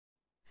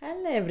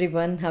Hello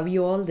everyone, how are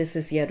you all? This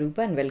is Yaruba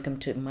and welcome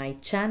to my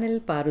channel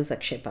PARU'S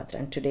akshaya-Pathra,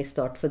 and today's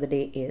thought for the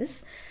day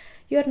is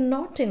you are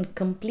not in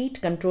complete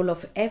control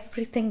of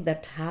everything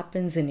that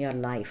happens in your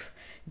life.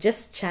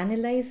 Just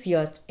channelize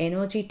your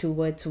energy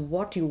towards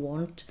what you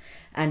want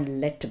and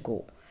let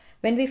go.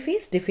 When we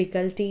face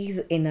difficulties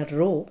in a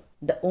row,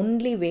 the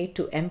only way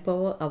to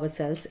empower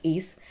ourselves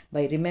is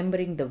by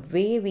remembering the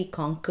way we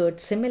conquered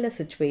similar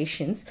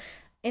situations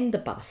in the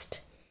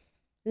past.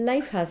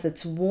 Life has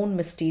its own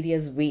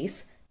mysterious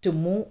ways to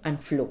move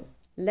and flow.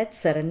 Let's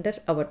surrender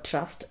our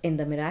trust in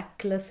the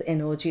miraculous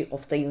energy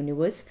of the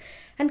universe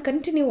and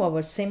continue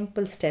our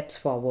simple steps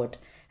forward.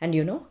 And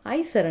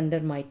I surrender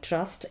my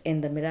trust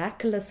in the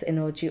miraculous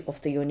energy of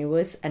the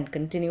universe and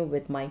continue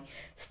with my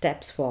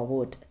steps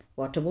forward.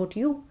 What about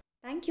you?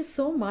 Thank you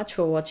so much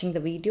for watching the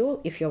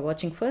video. If you're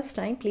watching first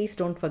time, please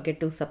don't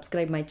forget to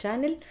subscribe my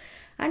channel.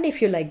 And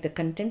if you like the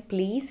content,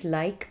 please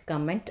like,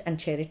 comment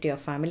and share it to your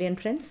family and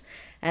friends.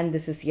 And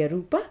this is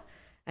Yaruba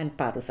and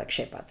PARU'S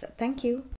akshaya-Pathra. Thank you.